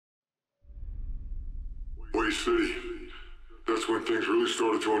Liberty City. That's when things really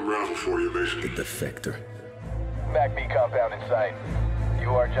started to unravel for you, Mason. The Defector. MACV compound in sight. You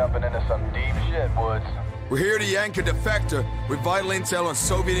are jumping into some deep shit, Woods. We're here to yank a defector with vital intel on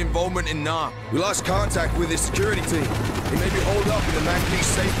Soviet involvement in Nam. We lost contact with his security team. They may be holed up in the MACV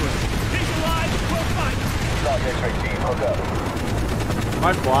safe room. He's alive! We'll fight! South X-ray team, hook up. Am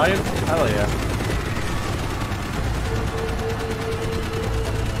I flying? Hell yeah.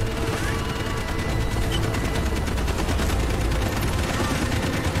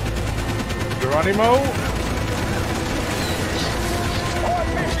 Geronimo?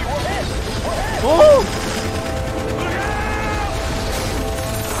 Oh!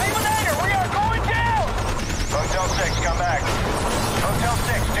 Eliminator, we are going down! Hotel 6, come back. Hotel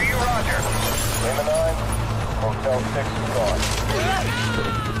 6, do you roger? Lima 9, Hotel 6 is gone.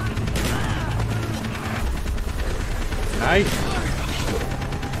 Nice.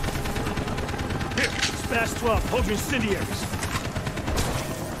 Here, Spash 12, hold your incendiaries.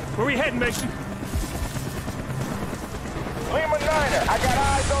 Where we heading, Mason? Lima 9er, I got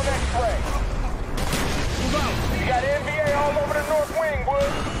eyes on X-ray. Move out! You got NVA all over the north wing,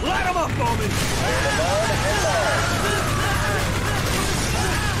 Wood. Light them up, Bowman! Lima 9 is inbound.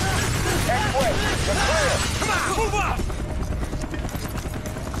 X-ray, you're clear. Come on, move up!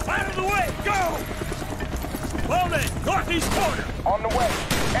 Out of the way, go! Bowman, northeast corner! On the way.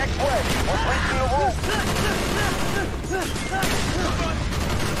 X-ray, we're breaching the roof.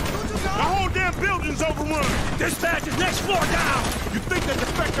 The whole damn building's overrun! Dispatch is next floor down! You think the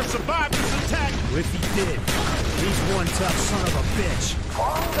Defector survived this attack? If he did, he's one tough son of a bitch.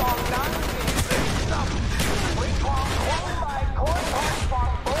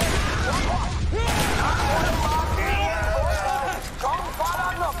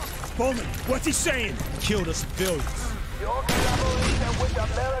 Bowman, what's he saying? Killed us billions. Your collaboration with the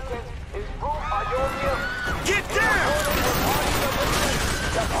Americans is proof of your guilt. Get down!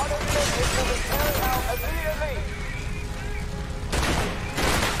 The punishment is to be carried out immediately.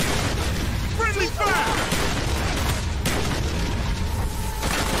 Friendly fire!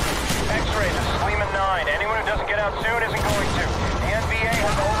 X-ray, this is Lima 9. Anyone who doesn't get out soon isn't going to. The NVA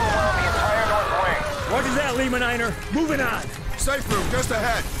has overwhelmed the entire north wing. Roger that, Lima 9er. Moving on. Safe room, just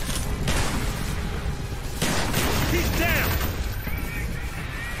ahead. He's down!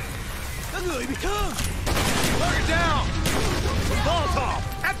 Target down! Molotov!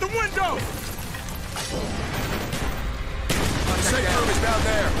 At the window! Safe room is down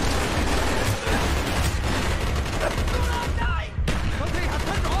there.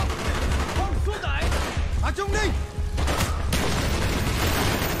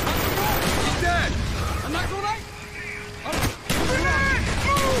 He's dead!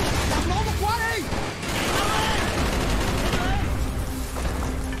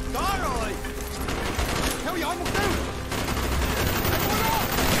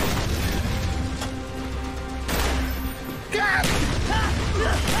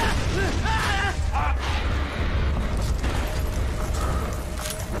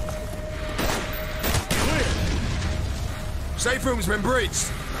 Safe room's been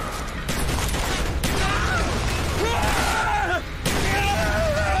breached.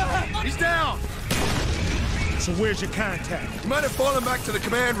 He's down! So where's your contact? He might have fallen back to the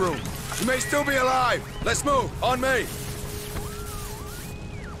command room. He may still be alive. Let's move. On me.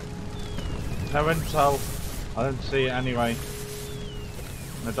 No intel. I didn't see it anyway.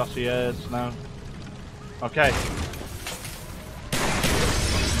 No dossiers, no. Okay.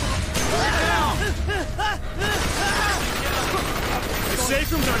 The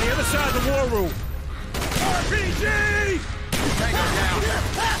safe room's on the other side of the war room. RPG! Tango down.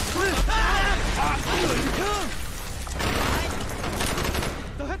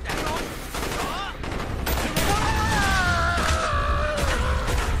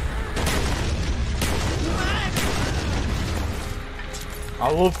 I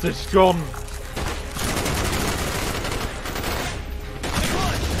love this gun.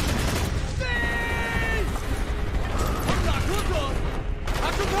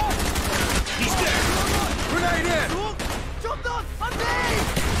 He's dead! Grenade in!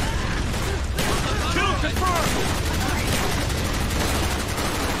 Kill confirmed!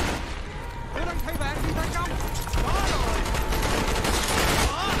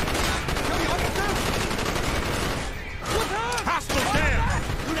 Hostile down!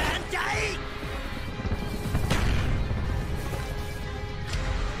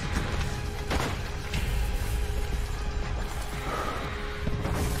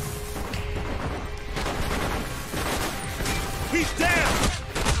 He's down!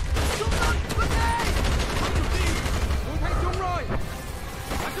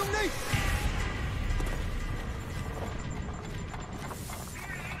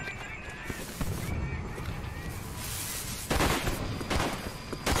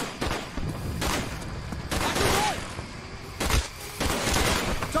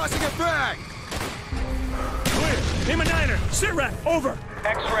 Tossing it back! Clear. Lima Niner, sit rep, over.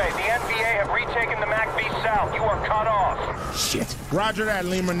 X-Ray, the NVA have retaken the MACV South. You are cut off. Shit. Roger that,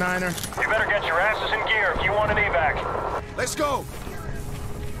 Lima Niner. You better get your asses in gear if you want an evac. Let's go!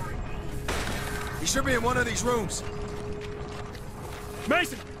 He should be in one of these rooms.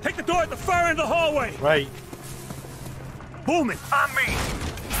 Mason, take the door at the far end of the hallway. Right. Bowman. On me.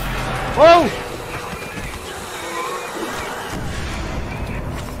 Whoa!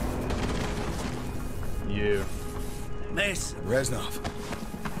 You. Mason. Reznov.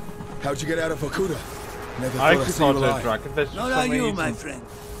 How'd you get out of Vorkuta? Never I thought I'd could see you go to alive. Drakenfish Not for on some you, reason. my friend.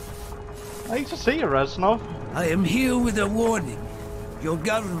 I need to see you, Reznov. I am here with a warning. Your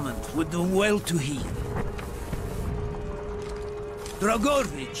government would do well to heed.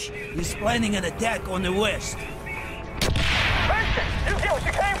 Dragovich is planning an attack on the west. Mason, you see what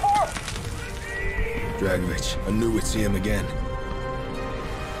you came for? Dragovich, I knew we'd see him again.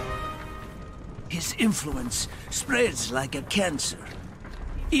 His influence spreads like a cancer.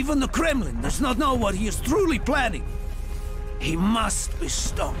 Even the Kremlin does not know what he is truly planning. He must be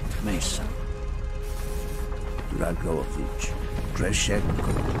stopped, Mason. Dragovich,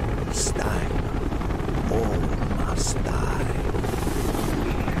 Kreshenko, Stein, all must die.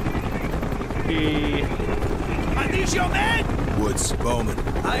 Are these your men? Woods, Bowman.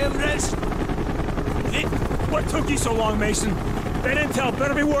 I am Rez. What took you so long, Mason? That intel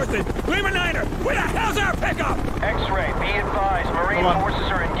better be worth it. Lima Niner, where the hell's our pickup? X-Ray, be advised. Marine forces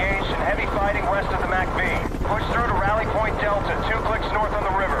are engaged in heavy fighting west of the MACV. Push through to Rally Point Delta, 2 clicks north on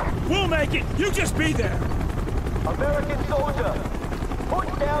the river. We'll make it. You just be there. American soldier, put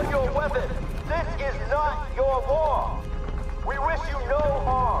down your weapon. This is not your war. We wish you no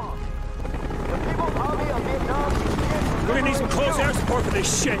harm. The People's Army of Vietnam is... We're gonna need some close air support for this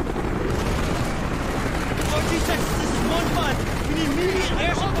shit. RG-6, this is 1-5. We need immediate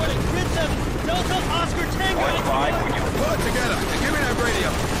air support at Grid 7. Delta Oscar Tango. 1-5, would you... Pull it together and give me that radio.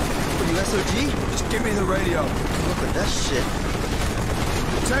 What are you, SOG? Just give me the radio. Look at that shit.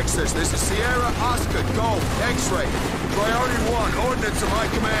 Texas, this is Sierra Oscar, Golf, X-Ray. Priority 1, ordnance of my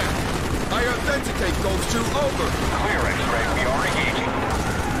command. I authenticate Golf 2, over. Clear, X-Ray. We are engaging.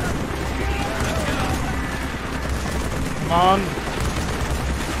 Come on.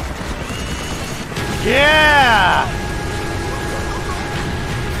 Yeah!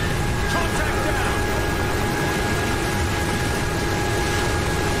 Contact down.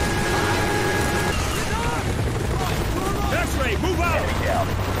 X-Ray, move out. Enemy down.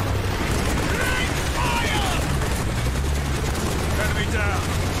 Enemy down.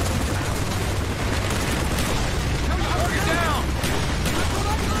 Target down!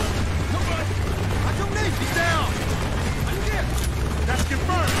 He's down! That's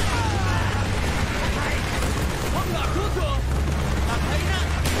confirmed.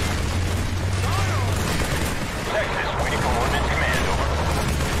 Texas, waiting for ordnance command, over.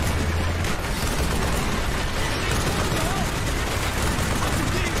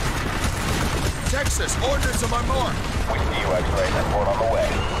 Texas, ordnance on my mark. We see you, X-Ray. Report on the way.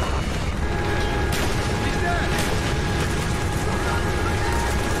 He's dead!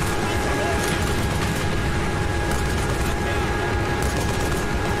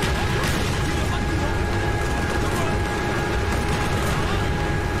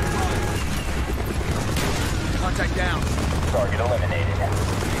 Contact down. Target eliminated.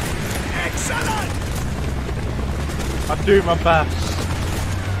 Excellent. I do my best.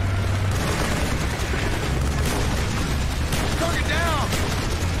 Target down!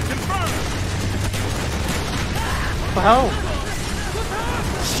 Confirmed. What the hell?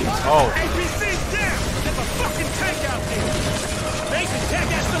 Oh. APC's down. There's a fucking tank out there. Mason, take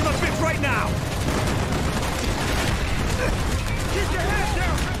that son of a bitch right now. Keep your head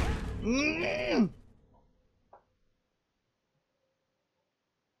down.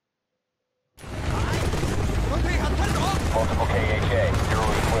 Multiple KHA. Zero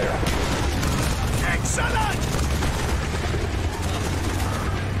is clear. Excellent.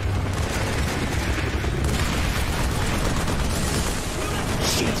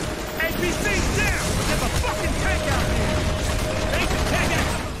 Shit. APC's down. There's a fucking tank out there. Mason, take that.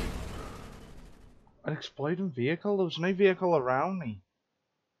 An exploding vehicle? There was no vehicle around me.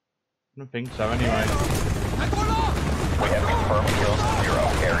 I don't think so anyway. We have confirmed kills 0.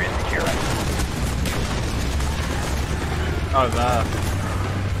 Area secure. Oh, there.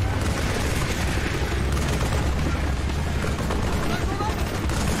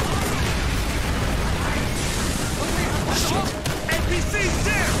 APC's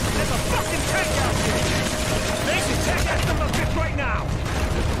down. There's a fucking tank out there. Mason, take that son of a bitch right now.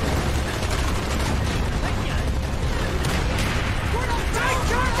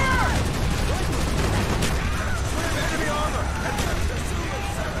 Tank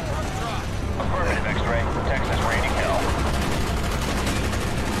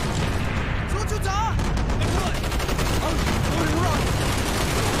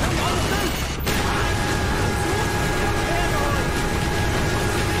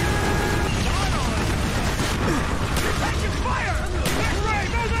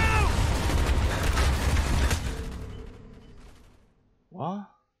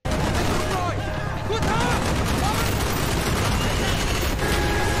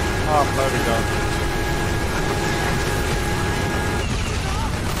Oh, bloody god.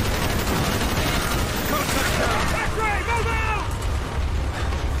 X-ray, move out!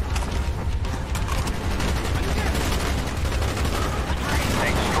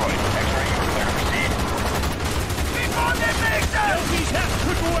 Tank destroyed. X-ray, you're clear to proceed. Keep on that mixer! LT's half a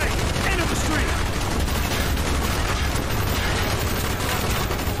click away. End of the street.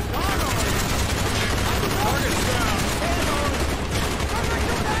 Target's down.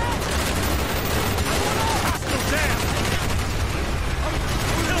 Hostile down.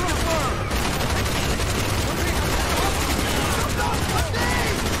 Still confirmed.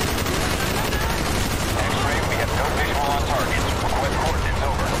 X-ray, we have no visual on targets. Request coordinates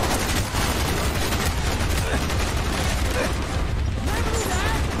over.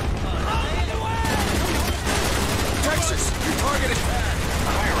 Texas, your target is back.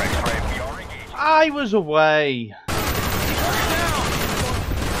 Clear, X-ray. We are engaged. I was away.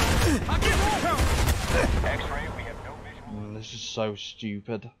 X-ray, we have no visual. This is so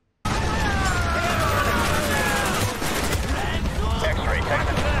stupid. X-ray,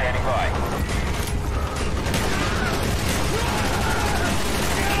 Texas is standing by.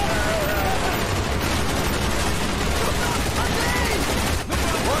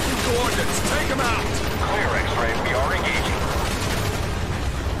 Marking coordinates. Take them out. Clear, X-ray. We are engaging.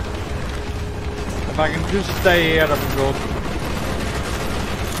 If I can just stay here, I'm good.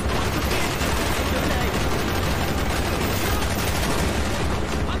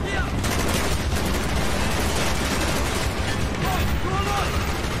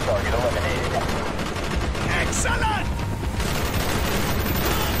 Target eliminated. Excellent!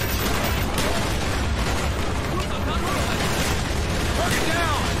 Target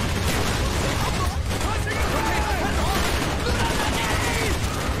down.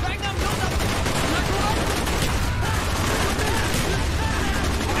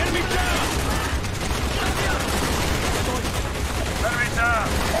 Enemy down! Enemy down.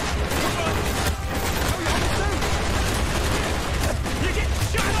 You're getting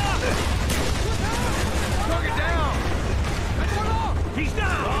shot up! Target down. He's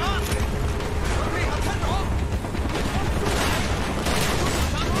down!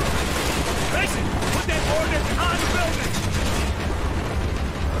 Mason, put that ordnance behind the building!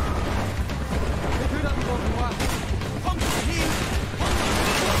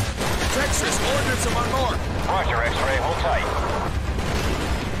 Texas, ordnance of my mark. Roger, X-ray. Hold tight.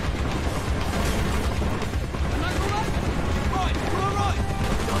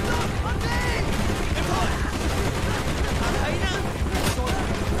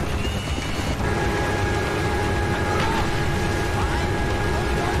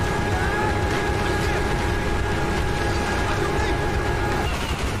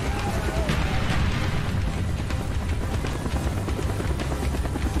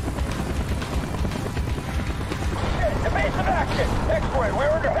 Evasive action! X-ray, we're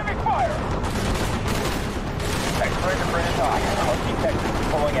under heavy fire! X-ray to British High. Husky, Texas is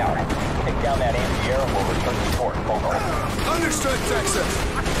pulling out. Take down that AMG and we'll return to support. Over. Understood, Texas.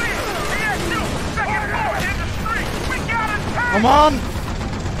 Come on!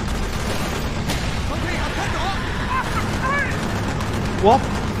 What?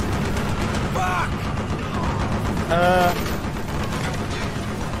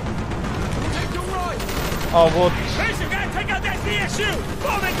 Oh, what? Mason, gotta take out that DSU!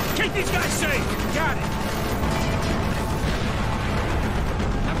 Bowman, keep these guys safe! Got it!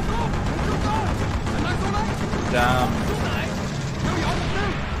 Damn.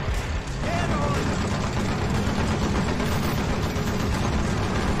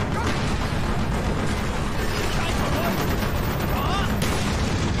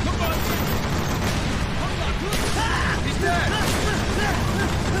 He's dead.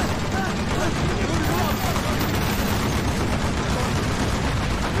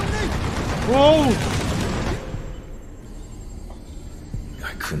 Whoa!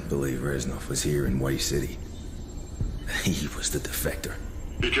 I couldn't believe Reznov was here in Way City. He was the defector.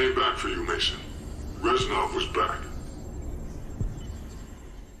 He came back for you, Mason. Reznov was back.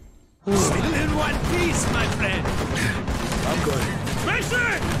 Still in one piece, my friend. I'm good.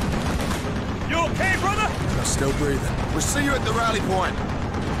 Mason! You okay, brother? I'm still breathing. We'll see you at the rally point.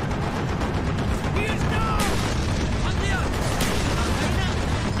 He is down!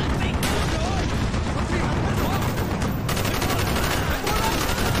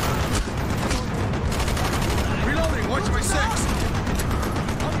 Reloading, watch my six.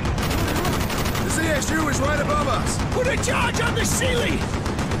 The CSU is right above us. Put a charge on the ceiling!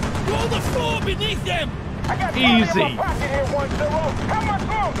 Roll the floor beneath them! I got Easy. pocket here, 1-0. How much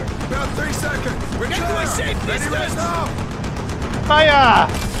longer? About 3 seconds. We're Safe distance! Fire!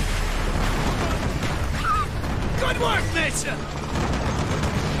 Good work, Mason!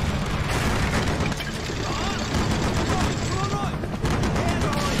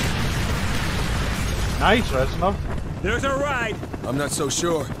 Nice, Reznov. There's a ride. I'm not so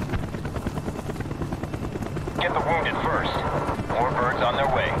sure. Get the wounded first. More birds on their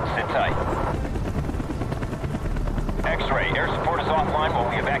way. Sit tight. X-ray, air support is offline while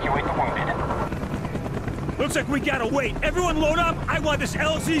we evacuate the wounded. Looks like we gotta wait. Everyone load up. I want this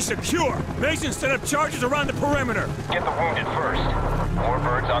LZ secure. Mason set up charges around the perimeter. Get the wounded first. More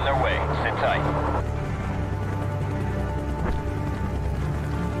birds on their way. Sit tight.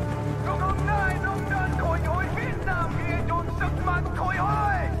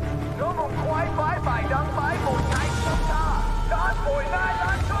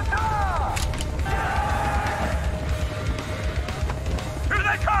 Here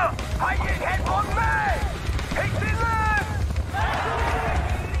they come!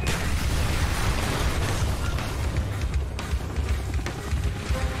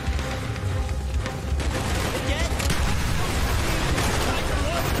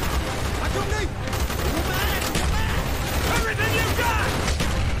 Everything you got!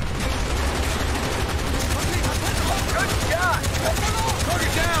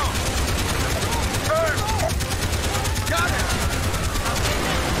 Target down! Got it!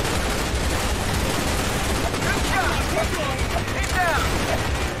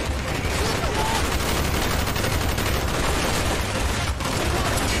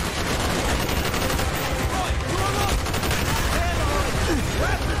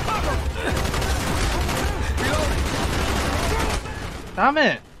 Damn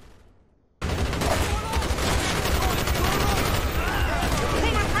it!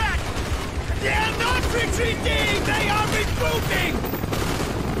 Pulling back! They're not retreating! They are regrouping!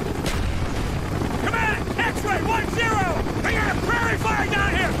 Command! X-ray 1-0! They got a prairie fire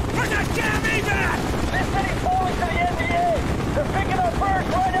down here! Where's that damn evac? This city's falling to the NDA. They're picking up birds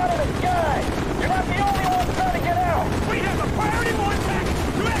right out of the sky. You're not the only ones trying to get out. We have a priority 1 package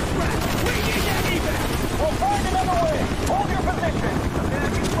to extract! We need that evac! We'll find another way. Hold your position.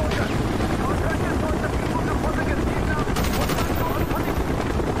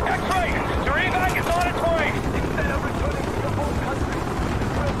 X-ray, your evac is on its way.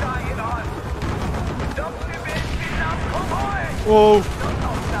 Whoa!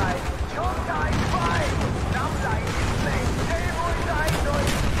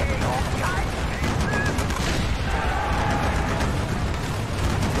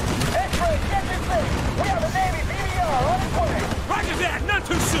 X-ray, get this thing. We have a Navy BDR on its way. Roger that! Not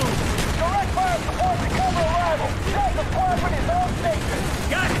too soon! Direct fire support to cover arrival. Tell the squadron is on station.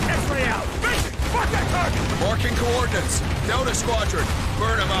 Got it! X-ray out! Mason! Fuck that target! Marking coordinates. Delta Squadron.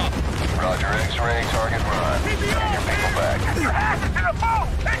 Burn them up. Roger, X-ray, target run. PBO! Get your people back. Your ass is in a boat!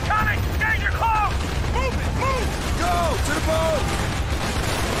 Incoming! Get your clothes! Move it! Move! Go! To the boat!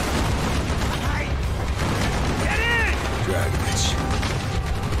 Get in! Dragovich.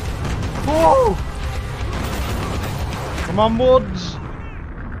 Whoa! Come on, Woods.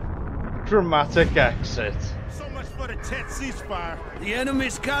 Dramatic exit. So much for the tense ceasefire. The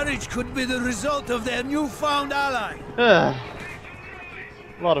enemy's courage could be the result of their newfound ally. A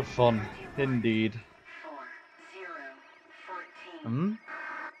lot of fun, indeed. 4014.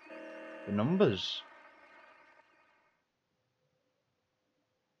 The numbers.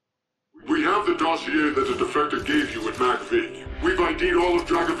 We have the dossier that the defector gave you at MacV. We've ID'd all of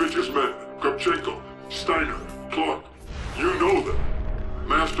Dragovich's men. Kopchenko, Steiner, Clark. You know them.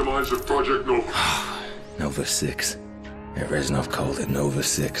 Masterminds of Project Nova. Nova 6. Reznov called it Nova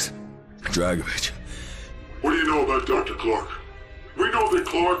 6. Dragovich. What do you know about Dr. Clark? We know that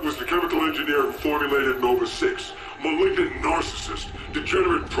Clark was the chemical engineer who formulated Nova 6. Malignant narcissist,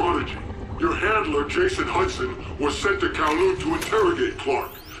 degenerate prodigy. Your handler, Jason Hudson, was sent to Kowloon to interrogate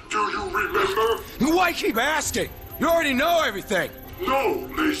Clark. Do you remember? Why keep asking? You already know everything. No,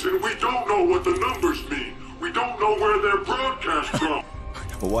 Mason, we don't know what the numbers mean. We don't know where they're broadcast from.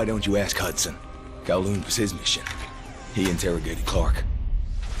 Well, why don't you ask Hudson? Kowloon was his mission. He interrogated Clark.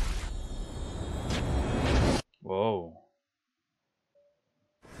 Whoa.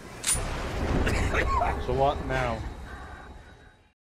 So what now?